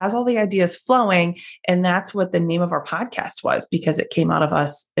has all the ideas flowing. And that's what the name of our podcast was, because it came out of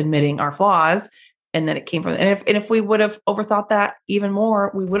us admitting our flaws. And then it came from, and if we would have overthought that even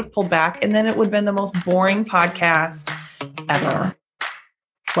more, we would have pulled back, and then it would have been the most boring podcast ever.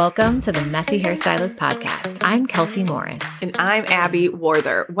 Welcome to the Messy Hairstylist Podcast. I'm Kelsey Morris. And I'm Abby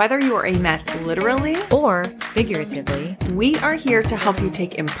Warther. Whether you are a mess literally or figuratively, we are here to help you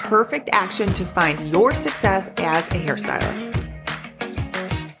take imperfect action to find your success as a hairstylist.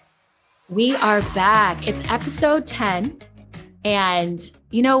 We are back. It's episode 10. And,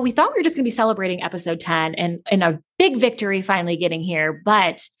 you know, we thought we were just going to be celebrating episode 10 and a big victory finally getting here.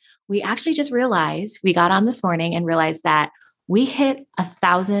 But we actually just realized, we got on this morning and realized that we hit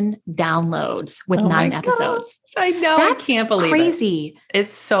 1,000 downloads with 9 episodes. I know. That's I can't believe crazy.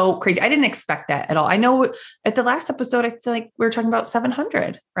 It's so crazy. I didn't expect that at all. I know at the last episode, I feel like we were talking about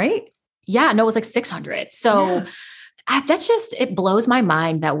 700, right? Yeah, no, it was like 600. So that's just, it blows my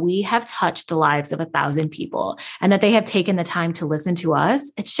mind that we have touched the lives of 1,000 people and that they have taken the time to listen to us.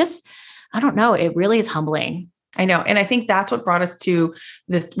 It's just, I don't know. It really is humbling. I know. And I think that's what brought us to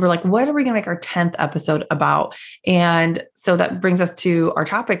this. We're like, what are we going to make our 10th episode about? And so that brings us to our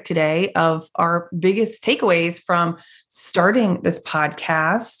topic today of our biggest takeaways from starting this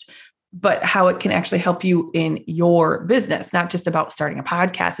podcast, but how it can actually help you in your business, not just about starting a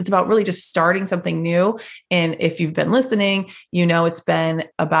podcast. It's about really just starting something new. And if you've been listening, you know, it's been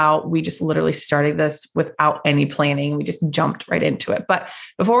about, we just literally started this without any planning. We just jumped right into it. But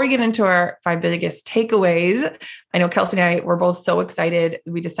before we get into our 5 biggest takeaways, I know Kelsey and I were both so excited.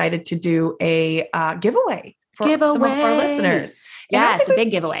 We decided to do a giveaway for some of our listeners. Yes, a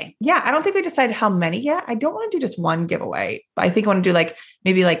big giveaway. Yeah. I don't think we decided how many yet. I don't want to do just one giveaway, but I think I want to do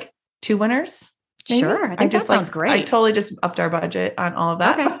maybe 2 winners. Maybe? Sure. I think that sounds great. I totally just upped our budget on all of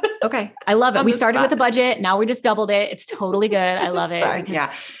that. Okay. I love it. We started with a budget. Now we just doubled it. It's totally good. I love it. Because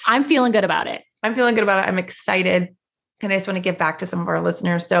I'm feeling good about it. I'm feeling good about it. I'm excited. And I just want to give back to some of our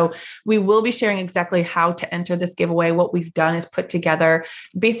listeners. So we will be sharing exactly how to enter this giveaway. What we've done is put together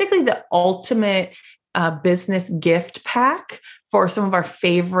basically the ultimate business gift pack for some of our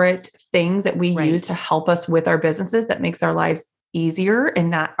favorite things that we use to help us with our businesses that makes our lives easier and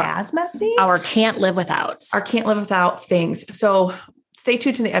not as messy. Our can't live without things. So stay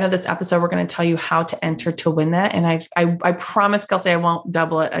tuned to the end of this episode. We're going to tell you how to enter to win that. And I promise, Kelsey, I won't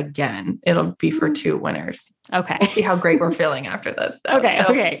double it again. It'll be for 2 winners. Okay. We'll see how great we're feeling after this. Though.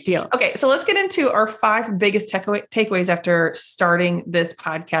 Okay. Deal. Okay. So let's get into our 5 biggest takeaways after starting this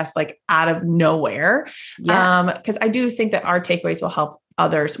podcast, out of nowhere. Yeah. Because I do think that our takeaways will help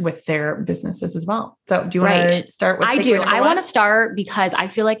others with their businesses as well. So do you want to start with? I do. I want to start because I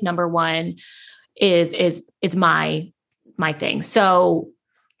feel like number 1 is my thing. So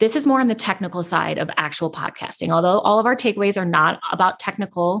this is more on the technical side of actual podcasting. Although all of our takeaways are not about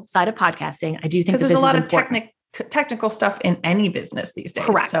technical side of podcasting, I do think that there's a lot of technical stuff in any business these days.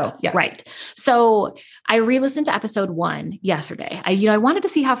 Correct. So, yes. Right. So I re-listened to episode 1 yesterday. I wanted to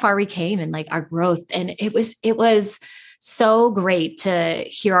see how far we came and our growth. And it was so great to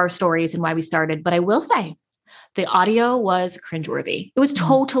hear our stories and why we started. But I will say the audio was cringeworthy. It was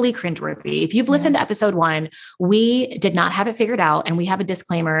totally cringeworthy. If you've listened to episode 1, we did not have it figured out. And we have a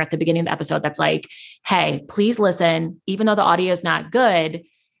disclaimer at the beginning of the episode that's like, hey, please listen. Even though the audio is not good,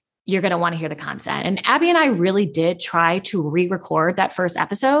 you're going to want to hear the content. And Abby and I really did try to re-record that first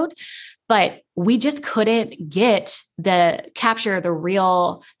episode, but we just couldn't capture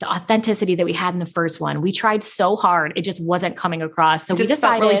the authenticity that we had in the first one. We tried so hard. It just wasn't coming across. So we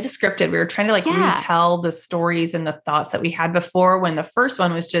decided felt really scripted. We were trying to retell the stories and the thoughts that we had before, when the first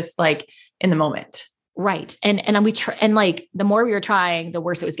one was just in the moment. Right. And the more we were trying, the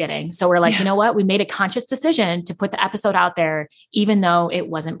worse it was getting. So we're like, you know what? We made a conscious decision to put the episode out there, even though it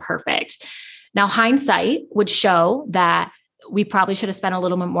wasn't perfect. Now, hindsight would show that we probably should have spent a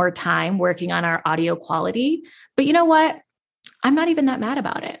little bit more time working on our audio quality, but you know what? I'm not even that mad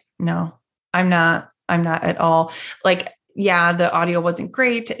about it. No, I'm not at all. The audio wasn't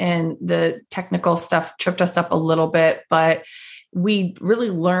great and the technical stuff tripped us up a little bit, but we really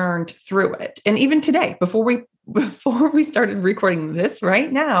learned through it. And even today, before we started recording this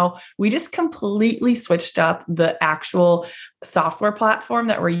right now, we just completely switched up the actual software platform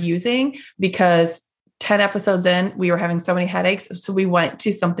that we're using because 10 episodes in, we were having so many headaches. So we went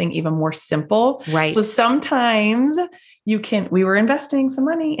to something even more simple. Right. So sometimes we were investing some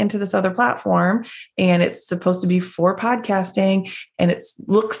money into this other platform and it's supposed to be for podcasting and it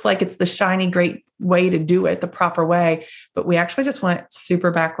looks like it's the shiny, great way to do it the proper way. But we actually just went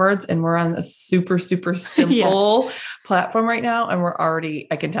super backwards and we're on a super, super simple platform right now. And we're already,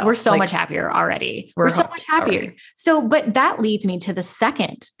 I can tell we're so much happier already. We're so much happier. Already. So, but that leads me to the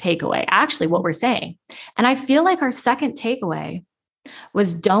second takeaway, actually what we're saying. And I feel like our second takeaway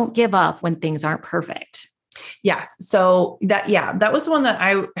was don't give up when things aren't perfect. Yes. So that was the one that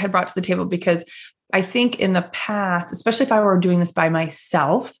I had brought to the table because I think in the past, especially if I were doing this by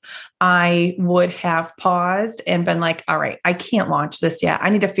myself, I would have paused and been like, all right, I can't launch this yet. I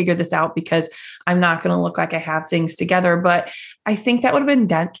need to figure this out because I'm not going to look like I have things together. But I think that would have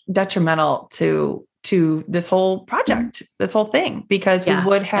been detrimental to this whole project, this whole thing, because we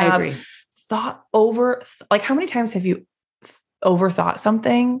would have thought over, like how many times have you overthought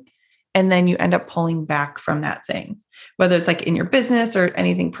something and then you end up pulling back from that thing, whether it's like in your business or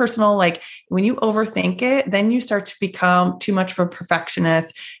anything personal. Like when you overthink it, then you start to become too much of a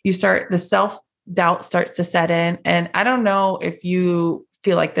perfectionist. The self-doubt starts to set in. And I don't know if you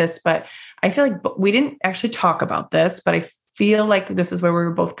feel like this, but I feel like we didn't actually talk about this, but I feel like this is where we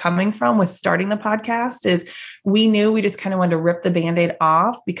were both coming from with starting the podcast is we knew we just kind of wanted to rip the Band-Aid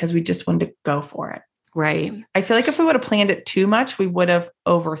off because we just wanted to go for it. Right. I feel like if we would have planned it too much, we would have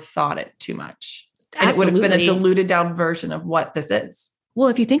overthought it too much. And it would have been a diluted down version of what this is. Well,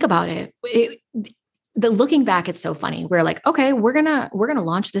 if you think about it, looking back, it's so funny. We're like, okay, we're going to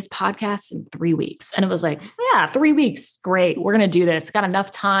launch this podcast in 3 weeks. And it was like, yeah, 3 weeks. Great. We're going to do this. Got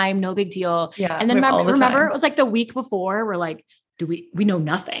enough time. No big deal. Yeah. And then remember it was like the week before we're like, we know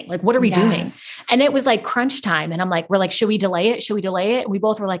nothing. Like, what are we doing? And it was like crunch time. And we're like, should we delay it? Should we delay it? And we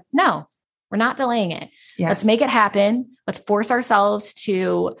both were like, no, we're not delaying it. Yes. Let's make it happen. Let's force ourselves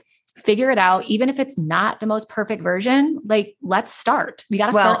to figure it out. Even if it's not the most perfect version, like let's start. We got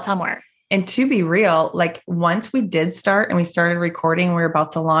to start somewhere. And to be real, like once we did start and we started recording, we were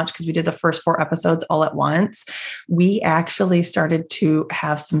about to launch because we did the first 4 episodes all at once. We actually started to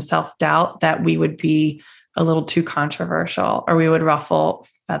have some self-doubt that we would be a little too controversial or we would ruffle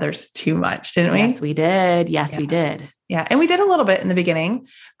feathers too much, didn't we? Yes, we did. Yes, we did. Yeah. And we did a little bit in the beginning.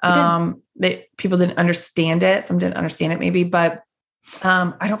 People didn't understand it. Some didn't understand it maybe, but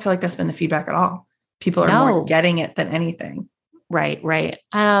I don't feel like that's been the feedback at all. People are more getting it than anything. Right.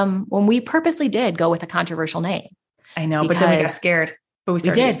 When we purposely did go with a controversial name. I know, but then we got scared. But we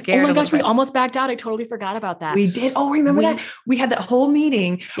started getting scared. Oh my gosh, we almost backed out. I totally forgot about that. We did. Oh, remember that? We had that whole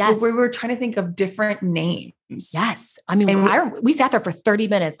meeting where we were trying to think of different names. Yes. I mean, we sat there for 30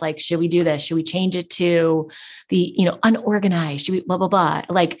 minutes. Like, should we do this? Should we change it to the, unorganized? Should we blah, blah, blah.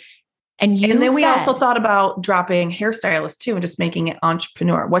 Like, and then we also thought about dropping hairstylist too and just making it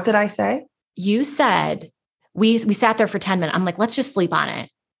entrepreneur. What did I say? You said we sat there for 10 minutes. I'm like, let's just sleep on it.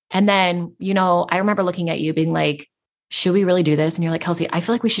 And then, I remember looking at you being like, should we really do this? And you're like, Kelsey, I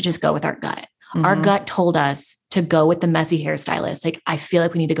feel like we should just go with our gut. Mm-hmm. Our gut told us to go with the messy hairstylist. Like, I feel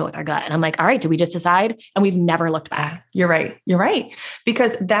like we need to go with our gut. And I'm like, all right, did we just decide? And we've never looked back. You're right.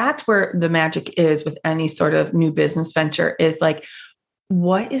 Because that's where the magic is with any sort of new business venture is like,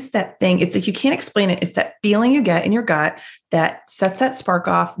 what is that thing? It's like, you can't explain it. It's that feeling you get in your gut that sets that spark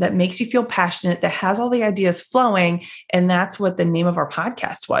off, that makes you feel passionate, that has all the ideas flowing. And that's what the name of our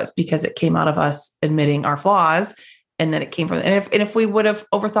podcast was, because it came out of us admitting our flaws. And then it came from, and if we would have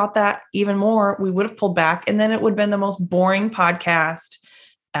overthought that even more, we would have pulled back and then it would have been the most boring podcast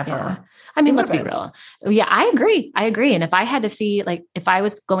ever. Yeah. I mean, let's be real. Yeah, I agree. And if I had to see, like, if I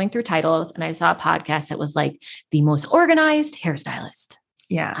was going through titles and I saw a podcast that was like the most organized hairstylist.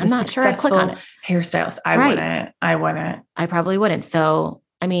 Yeah. I'm not sure I'd click on it. Hairstylist. I wouldn't. I probably wouldn't. So,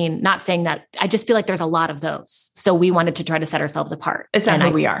 I mean, not saying that, I just feel like there's a lot of those. So we wanted to try to set ourselves apart. It's not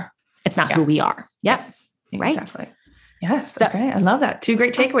who we are. It's not who we are. Yes. Right. Exactly. Yes. So, okay. I love that. 2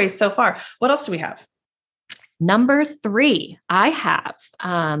 great takeaways so far. What else do we have? Number 3, I have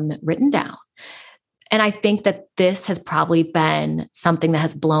written down. And I think that this has probably been something that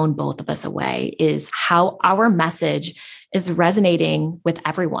has blown both of us away is how our message is resonating with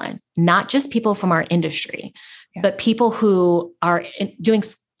everyone, not just people from our industry, but people who are doing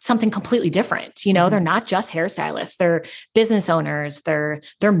something completely different. They're not just hairstylists, they're business owners, they're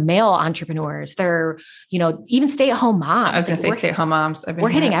male entrepreneurs, they're, even stay-at-home moms. I was going to say stay-at-home moms. We're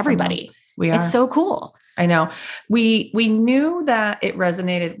hitting everybody. We are. It's so cool. I know. We knew that it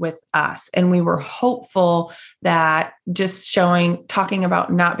resonated with us and we were hopeful that just talking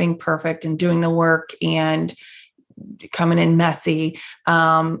about not being perfect and doing the work and coming in messy.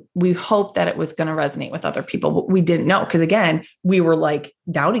 We hoped that it was going to resonate with other people, but we didn't know. Cause again, we were like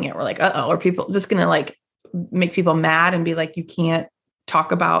doubting it. We're like, are people just going to like make people mad and be like, you can't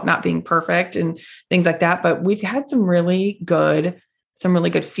talk about not being perfect and things like that. But we've had some really good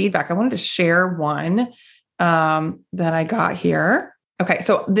feedback. I wanted to share one that I got here. Okay.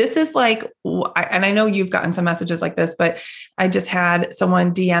 So this is like, and I know you've gotten some messages like this, but I just had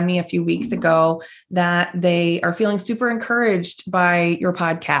someone DM me a few weeks ago that they are feeling super encouraged by your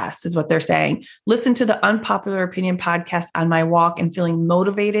podcast, is what they're saying. Listen to the Unpopular Opinion podcast on my walk and feeling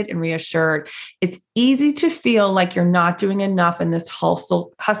motivated and reassured. It's easy to feel like you're not doing enough in this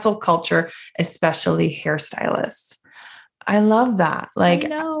hustle culture, especially hairstylists. I love that. Like,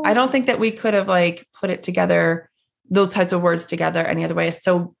 I don't think that we could have like put it together, those types of words together any other way. It's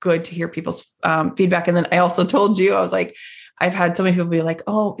so good to hear people's feedback. And then I also told you, I was like, I've had so many people be like,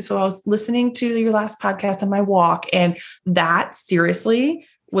 oh, so I was listening to your last podcast on my walk. And that seriously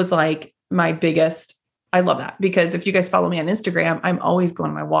was like my biggest, I love that, because if you guys follow me on Instagram, I'm always going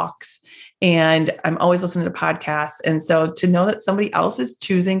on my walks and I'm always listening to podcasts. And so to know that somebody else is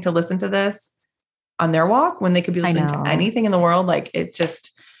choosing to listen to this on their walk when they could be listening to anything in the world, like it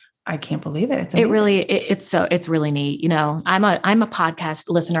just, I can't believe it. It's amazing. It's really neat. You know, I'm a podcast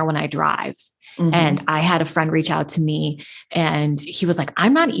listener when I drive. Mm-hmm. And I had a friend reach out to me and he was like,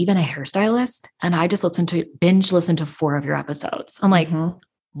 I'm not even a hairstylist. And I just binge listened to 4 of your episodes. I'm like,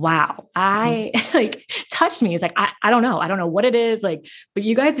 wow, like touched me. It's like, I don't know. I don't know what it is like, but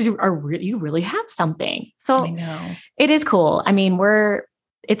you guys you really have something. So I know. It is cool. I mean,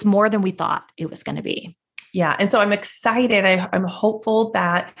 it's more than we thought it was going to be. Yeah. And so I'm excited. I'm hopeful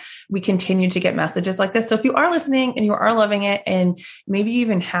that we continue to get messages like this. So if you are listening and you are loving it, and maybe you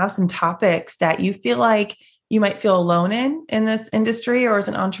even have some topics that you feel like you might feel alone in this industry, or as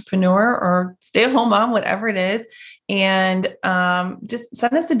an entrepreneur or stay-at-home mom, whatever it is, and just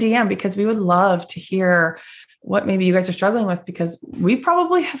send us a DM, because we would love to hear what maybe you guys are struggling with, because we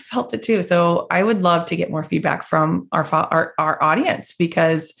probably have felt it too. So I would love to get more feedback from our audience,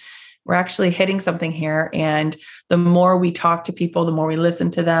 because we're actually hitting something here. And the more we talk to people, the more we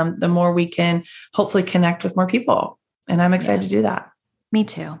listen to them, the more we can hopefully connect with more people. And I'm excited to do that. Me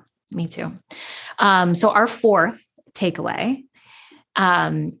too. So our 4th takeaway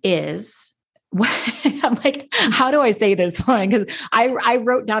is, I'm like, how do I say this one? Because I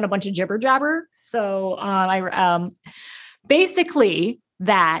wrote down a bunch of jibber jabber. So basically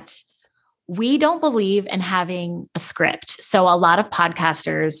that we don't believe in having a script. So a lot of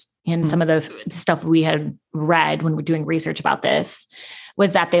podcasters, and some of the stuff we had read when we're doing research about this,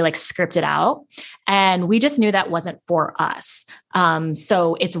 was that they like scripted out, and we just knew that wasn't for us.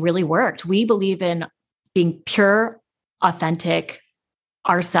 So it's really worked. We believe in being pure, authentic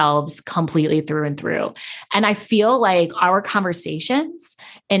ourselves completely through and through. And I feel like our conversations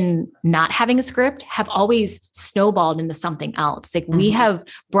and not having a script have always snowballed into something else. Like we have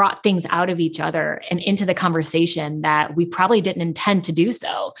brought things out of each other and into the conversation that we probably didn't intend to do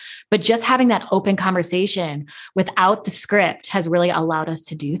so. But just having that open conversation without the script has really allowed us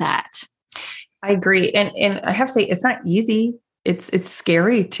to do that. I agree. And I have to say, it's not easy. It's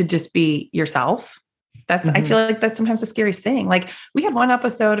scary to just be yourself. I feel like that's sometimes the scariest thing. Like we had one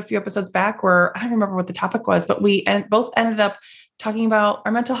episode a few episodes back where I don't remember what the topic was, but we both ended up talking about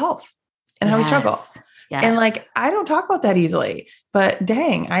our mental health and how we struggle. Yes. And like, I don't talk about that easily, but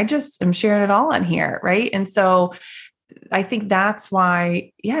dang, I just am sharing it all on here. Right. And so I think that's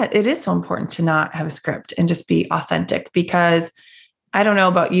why, it is so important to not have a script and just be authentic, because I don't know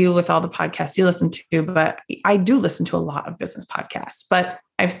about you with all the podcasts you listen to, but I do listen to a lot of business podcasts, but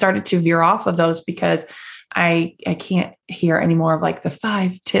I've started to veer off of those because I can't hear any more of like the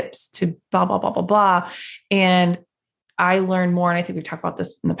 5 tips to blah, blah, blah, blah, blah. And I learn more. And I think we've talked about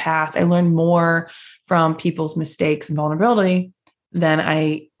this in the past. I learn more from people's mistakes and vulnerability than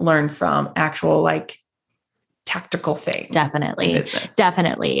I learn from actual like tactical things. Definitely.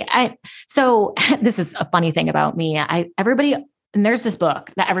 So this is a funny thing about me. And there's this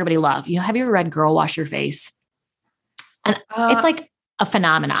book that everybody loves. You know, have you ever read Girl Wash Your Face? And it's like a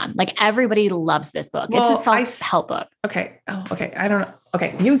phenomenon. Like everybody loves this book. Well, it's a self-help book. Okay. Oh, okay. I don't know.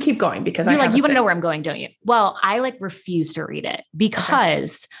 Okay. You keep going, because you want to know where I'm going, don't you? Well, I like refuse to read it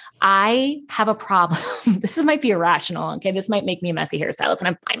because I have a problem. This might be irrational. Okay. This might make me a messy hairstylist, and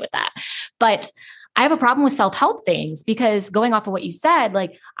I'm fine with that. But I have a problem with self-help things, because going off of what you said,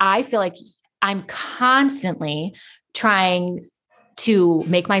 like, I feel like I'm constantly trying to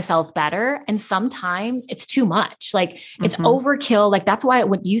make myself better. And sometimes it's too much. Like it's overkill. Like that's why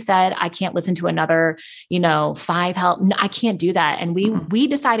when you said, I can't listen to another, 5 help. No, I can't do that. And we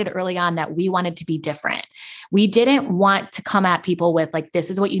decided early on that we wanted to be different. We didn't want to come at people with like,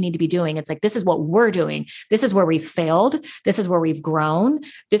 this is what you need to be doing. It's like, this is what we're doing. This is where we've failed. This is where we've grown.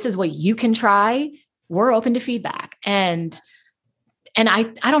 This is what you can try. we're open to feedback. And I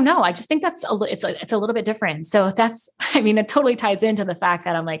don't know. I just think that's it's a little bit different. So it totally ties into the fact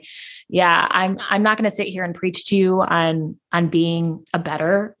that I'm like, yeah, I'm not going to sit here and preach to you on being a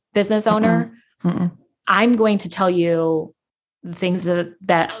better business owner. Mm-mm. I'm going to tell you the things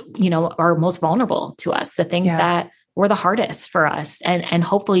that are most vulnerable to us, the things that were the hardest for us. And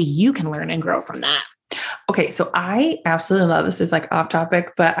hopefully you can learn and grow from that. Okay. So I absolutely love this. Is like off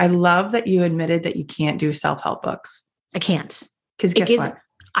topic, but I love that you admitted that you can't do self-help books. I can't. Because guess what?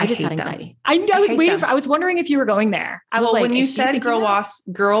 I just got anxiety. I was waiting I was wondering if you were going there. I was like, when you said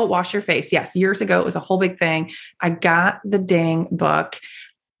girl wash your face. Yes. Years ago, it was a whole big thing. I got the dang book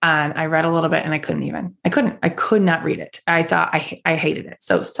and I read a little bit and I could not read it. I thought I hated it.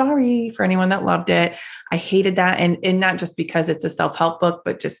 So sorry for anyone that loved it. I hated that. And not just because it's a self-help book,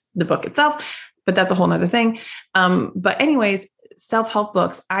 but just the book itself. But that's a whole nother thing. But anyways, self-help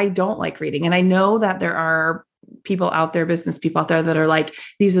books, I don't like reading. And I know that there are people out there, business people out there that are like,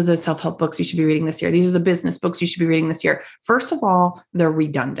 these are the self-help books you should be reading this year. These are the business books you should be reading this year. First of all, they're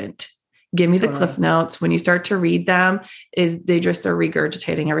redundant. Give me the cliff notes. When you start to read them, they just are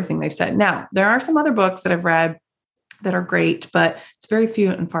regurgitating everything they've said. Now, there are some other books that I've read that are great, but it's very few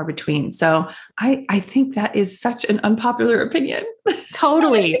and far between. So I think that is such an unpopular opinion.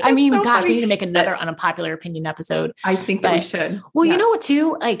 Totally. I mean, so gosh, funny. we need to make another unpopular opinion episode. I think that we should. Well, you know what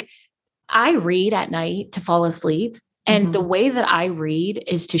too? Like I read at night to fall asleep. And the way that I read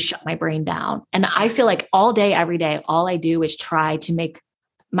is to shut my brain down. And I feel like all day, every day, all I do is try to make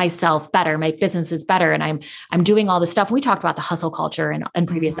myself better, make businesses better. And I'm doing all this stuff. We talked about the hustle culture in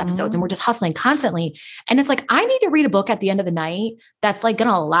previous episodes, and we're just hustling constantly. And it's like, I need to read a book at the end of the night that's like going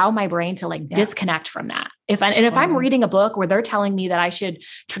to allow my brain to like disconnect from that. If I'm reading a book where they're telling me that I should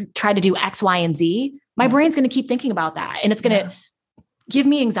try to do X, Y, and Z, my brain's going to keep thinking about that. And it's going to give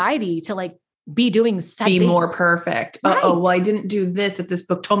me anxiety to like be more perfect. Right. Oh, well, I didn't do this that this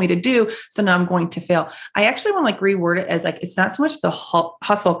book told me to do. So now I'm going to fail. I actually want to like reword it as like, it's not so much the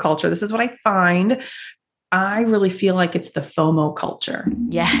hustle culture. This is what I find. I really feel like it's the FOMO culture.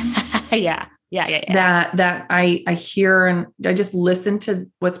 Yeah. Yeah. That I hear, and I just listen to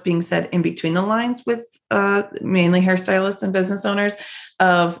what's being said in between the lines with mainly hairstylists and business owners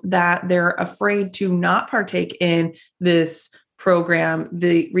of that. They're afraid to not partake in this program,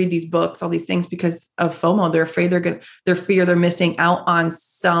 they read these books, all these things because of FOMO. They're afraid they're missing out on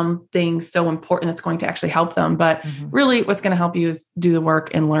something so important that's going to actually help them. But really what's going to help you is do the work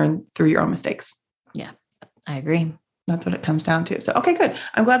and learn through your own mistakes. Yeah, I agree. That's what it comes down to. So, okay, good.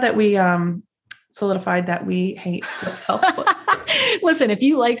 I'm glad that we solidified that we hate self-help books. Listen, if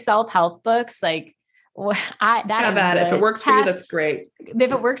you like self-help books, like if it works for you, that's great.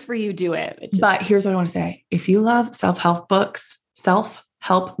 If it works for you, do it. But here's what I want to say. If you love self-help books,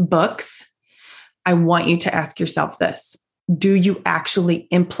 I want you to ask yourself this. Do you actually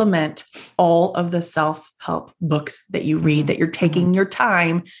implement all of the self-help books that you read, that you're taking your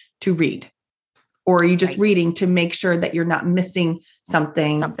time to read? Or are you just reading to make sure that you're not missing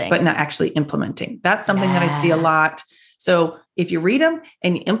something, but not actually implementing? That's something that I see a lot. So if you read them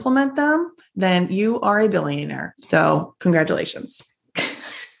and you implement them, then you are a billionaire. So congratulations.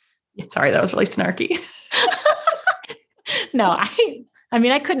 Sorry, that was really snarky. No, I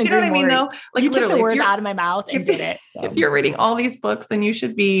mean, I couldn't agree more. You know what I mean, though? Like, you took the words out of my mouth and did it. So. If you're reading all these books, then you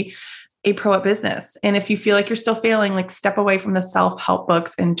should be a pro at business. And if you feel like you're still failing, like step away from the self-help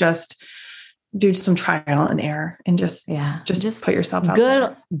books and just do some trial and error and just put yourself out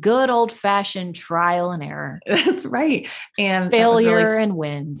there. Good old fashioned trial and error. That's right. And failure and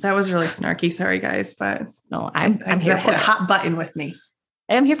wins. That was really snarky. Sorry guys, but no, I'm here for a hot button with me.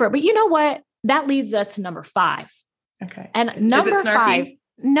 I'm here for it. But you know what? That leads us to number 5. Okay. And number 5.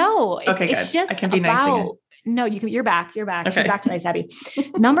 No, it's just I can be about, nice no, you're back. Okay. She's back to nice Abby.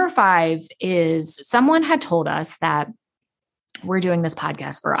 Number 5 is someone had told us that we're doing this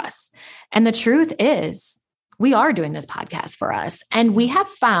podcast for us. And the truth is we are doing this podcast for us. And we have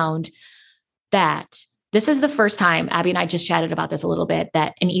found that this is the first time, Abby and I just chatted about this a little bit,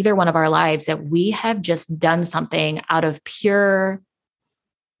 that in either one of our lives that we have just done something out of pure,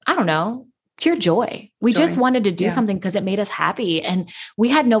 pure joy. We just wanted to do something because it made us happy. And we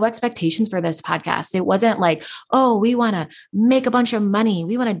had no expectations for this podcast. It wasn't like, oh, we want to make a bunch of money.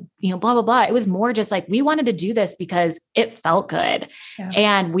 We want to, blah, blah, blah. It was more just like, we wanted to do this because it felt good. Yeah.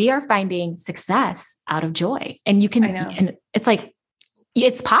 And we are finding success out of joy. And you can, and it's like,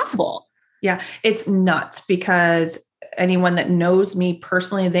 it's possible. Yeah. It's nuts because anyone that knows me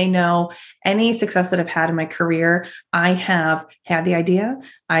personally, they know any success that I've had in my career, I have had the idea,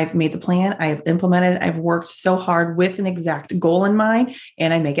 I've made the plan, I have implemented, I've worked so hard with an exact goal in mind,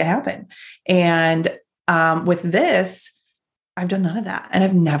 and I make it happen. And with this, I've done none of that. And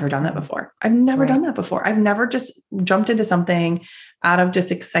I've never done that before. I've never done that before. I've never just jumped into something out of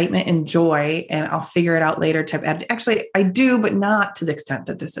just excitement and joy, and I'll figure it out later type. Actually, I do, but not to the extent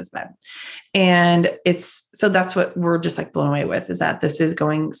that this has been. And so that's what we're just like blown away with, is that this is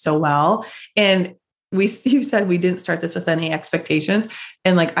going so well. And you said we didn't start this with any expectations,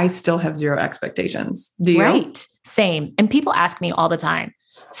 and like, I still have zero expectations. Do you? Right. Same. And people ask me all the time,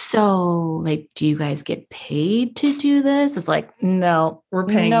 so like, do you guys get paid to do this? It's like, no, we're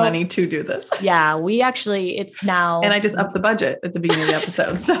paying money to do this. Yeah, it's now. And I just upped the budget at the beginning of the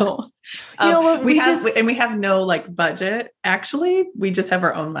episode. So we have no like budget. Actually, we just have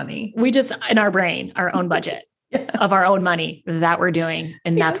our own money. We just, in our brain, our own budget. Yes. Of our own money that we're doing.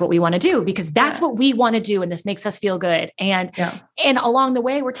 And that's what we want to do, because that's what we want to do. And this makes us feel good. And along the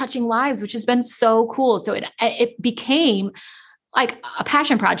way, we're touching lives, which has been so cool. So it became like a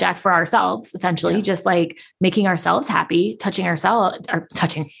passion project for ourselves, essentially, just like making ourselves happy, touching.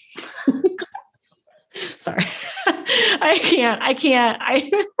 Sorry. I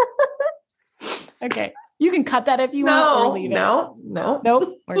can't. Okay. You can cut that if you want or leave it. Nope.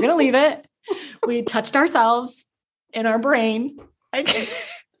 We're going to leave it. We touched ourselves in our brain. Okay,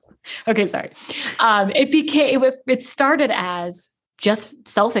 sorry. It started as just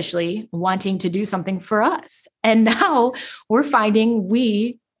selfishly wanting to do something for us. And now we're finding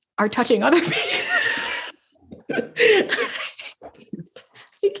we are touching other people.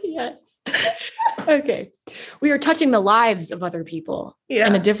 I can't. Okay. We are touching the lives of other people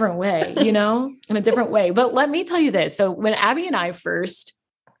in a different way, in a different way. But let me tell you this. So when Abby and I first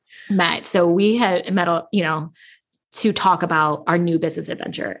met, so we had met, to talk about our new business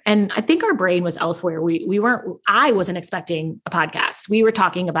adventure. And I think our brain was elsewhere. I wasn't expecting a podcast. We were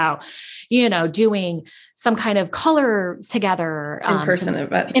talking about, doing some kind of color together, in-person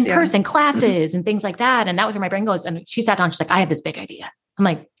events, in-person classes and things like that. And that was where my brain goes. And she sat down, she's like, I have this big idea. I'm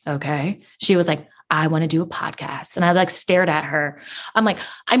like, okay. She was like, I want to do a podcast. And I like stared at her. I'm like,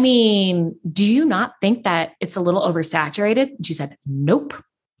 I mean, do you not think that it's a little oversaturated? And she said, nope.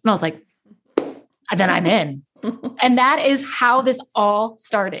 And I was like, then I'm in. And that is how this all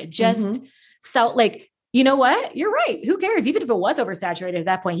started. Just so like, you know what? You're right. Who cares? Even if it was oversaturated at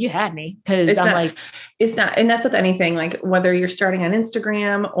that point, you had me. Cause it's not. And that's with anything, like whether you're starting on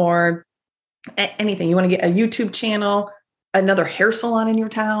Instagram or anything, you want to get a YouTube channel, another hair salon in your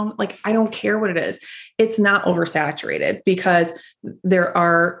town. Like, I don't care what it is. It's not oversaturated, because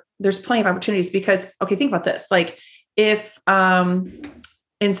there's plenty of opportunities. Because, okay, think about this. Like if,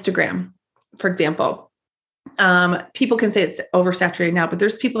 Instagram, for example, people can say it's oversaturated now, but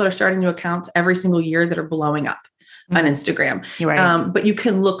there's people that are starting new accounts every single year that are blowing up on Instagram. You're right. But you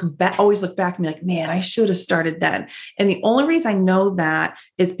can always look back and be like, man, I should have started then. And the only reason I know that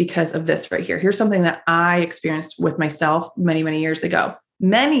is because of this right here. Here's something that I experienced with myself many, many years ago.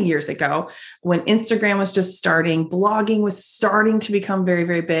 Many years ago, when Instagram was just starting, blogging was starting to become very,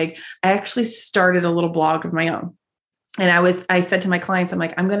 very big. I actually started a little blog of my own. And I said to my clients, I'm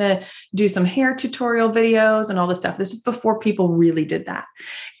like, I'm going to do some hair tutorial videos and all this stuff. This was before people really did that.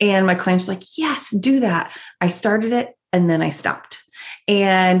 And my clients were like, yes, do that. I started it and then I stopped.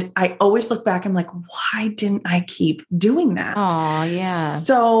 And I always look back, I'm like, why didn't I keep doing that? Oh, yeah.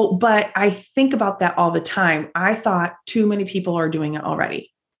 So, but I think about that all the time. I thought too many people are doing it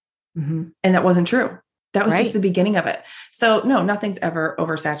already. And that wasn't true. That was just the beginning of it. So no, nothing's ever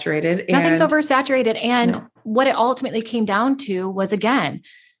oversaturated. Nothing's oversaturated. And what it ultimately came down to was, again,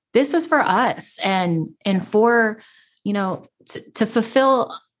 this was for us and for, to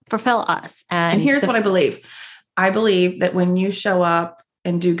fulfill us. And here's what I believe. I believe that when you show up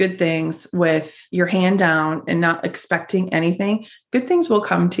and do good things with your hand down and not expecting anything, good things will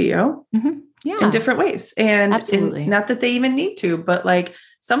come to you in different ways. And not that they even need to, but like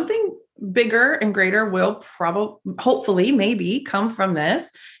something bigger and greater will hopefully, maybe come from this,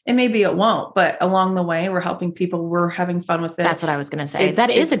 and maybe it won't, but along the way, we're helping people. We're having fun with it. That's what I was going to say.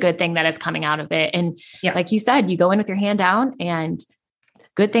 That is a good thing that is coming out of it. And like you said, you go in with your hand down and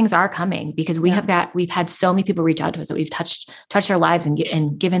good things are coming, because we've had so many people reach out to us that we've touched their lives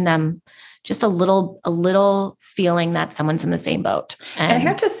and given them just a little feeling that someone's in the same boat. And I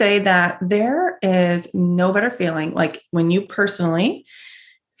have to say that there is no better feeling like when you personally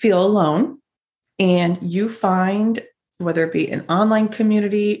feel alone and you find, whether it be an online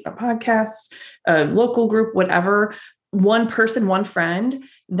community, a podcast, a local group, whatever, one person, one friend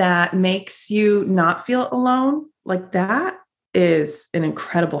that makes you not feel alone, like that is an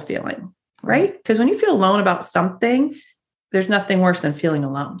incredible feeling, right? Because when you feel alone about something, there's nothing worse than feeling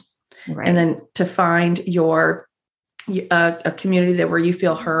alone. Right. And then to find a community where you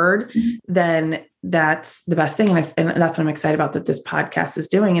feel heard, then that's the best thing. And that's what I'm excited about that this podcast is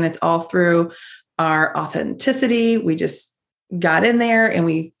doing. And it's all through our authenticity. We just got in there and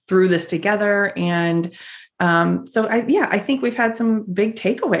we threw this together. And so I think we've had some big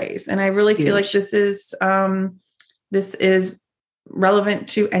takeaways, and I really feel like this is relevant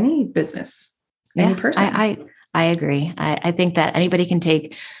to any business, any person. I agree. I think that anybody can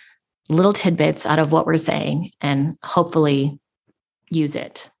take little tidbits out of what we're saying and hopefully use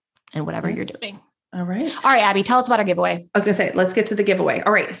it in whatever you're doing. All right. All right, Abby, tell us about our giveaway. I was going to say, let's get to the giveaway.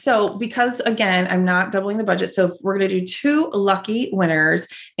 All right. So because again, I'm not doubling the budget. So we're going to do 2 lucky winners,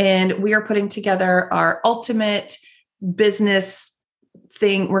 and we are putting together our ultimate business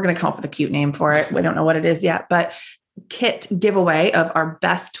thing. We're going to come up with a cute name for it. We don't know what it is yet, but kit giveaway of our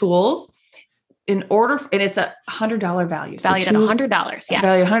best tools and it's $100 value. Valued at $100. Yes.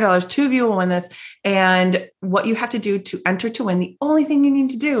 Value $100. 2 of you will win this. And what you have to do to enter to win, the only thing you need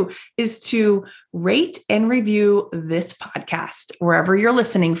to do is to rate and review this podcast wherever you're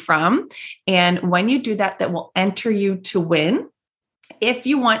listening from. And when you do that, that will enter you to win. If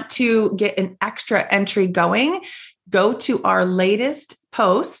you want to get an extra entry going, go to our latest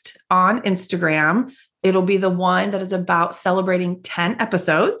post on Instagram. It'll be the one that is about celebrating 10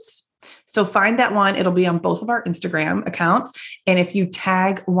 episodes. So find that one. It'll be on both of our Instagram accounts. And if you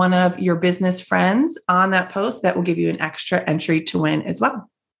tag one of your business friends on that post, that will give you an extra entry to win as well.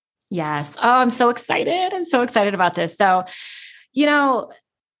 Yes. Oh, I'm so excited. I'm so excited about this. So, giveaways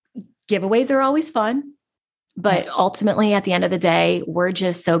are always fun, but ultimately at the end of the day, we're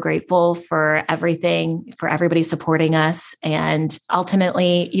just so grateful for everything, for everybody supporting us. And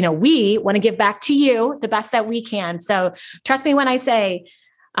ultimately, we want to give back to you the best that we can. So trust me when I say,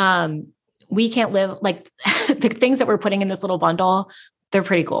 we can't live like the things that we're putting in this little bundle. They're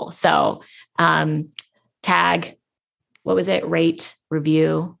pretty cool. So, tag, what was it? Rate,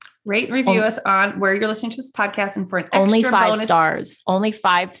 review us on where you're listening to this podcast. And for an extra only 5 bonus, stars, only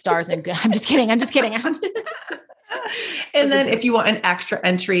 5 stars. And good. I'm just kidding. And then if you want an extra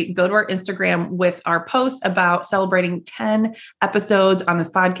entry, go to our Instagram with our post about celebrating 10 episodes on this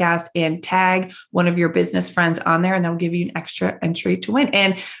podcast and tag one of your business friends on there, and they'll give you an extra entry to win.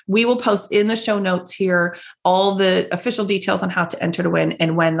 And we will post in the show notes here all the official details on how to enter to win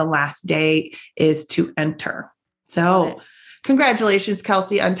and when the last day is to enter. So congratulations,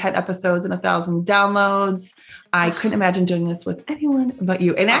 Kelsey, on 10 episodes and 1,000 downloads. I couldn't imagine doing this with anyone but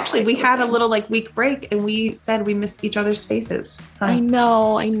you. And actually, we had a little week break, and we said we missed each other's faces. Huh? I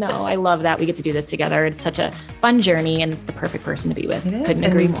know. I love that we get to do this together. It's such a fun journey, and it's the perfect person to be with. Couldn't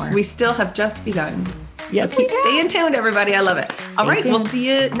agree more. We still have just begun. Yes, so keep staying tuned, everybody. I love it. All right. We'll see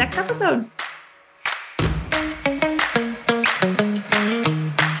you next episode.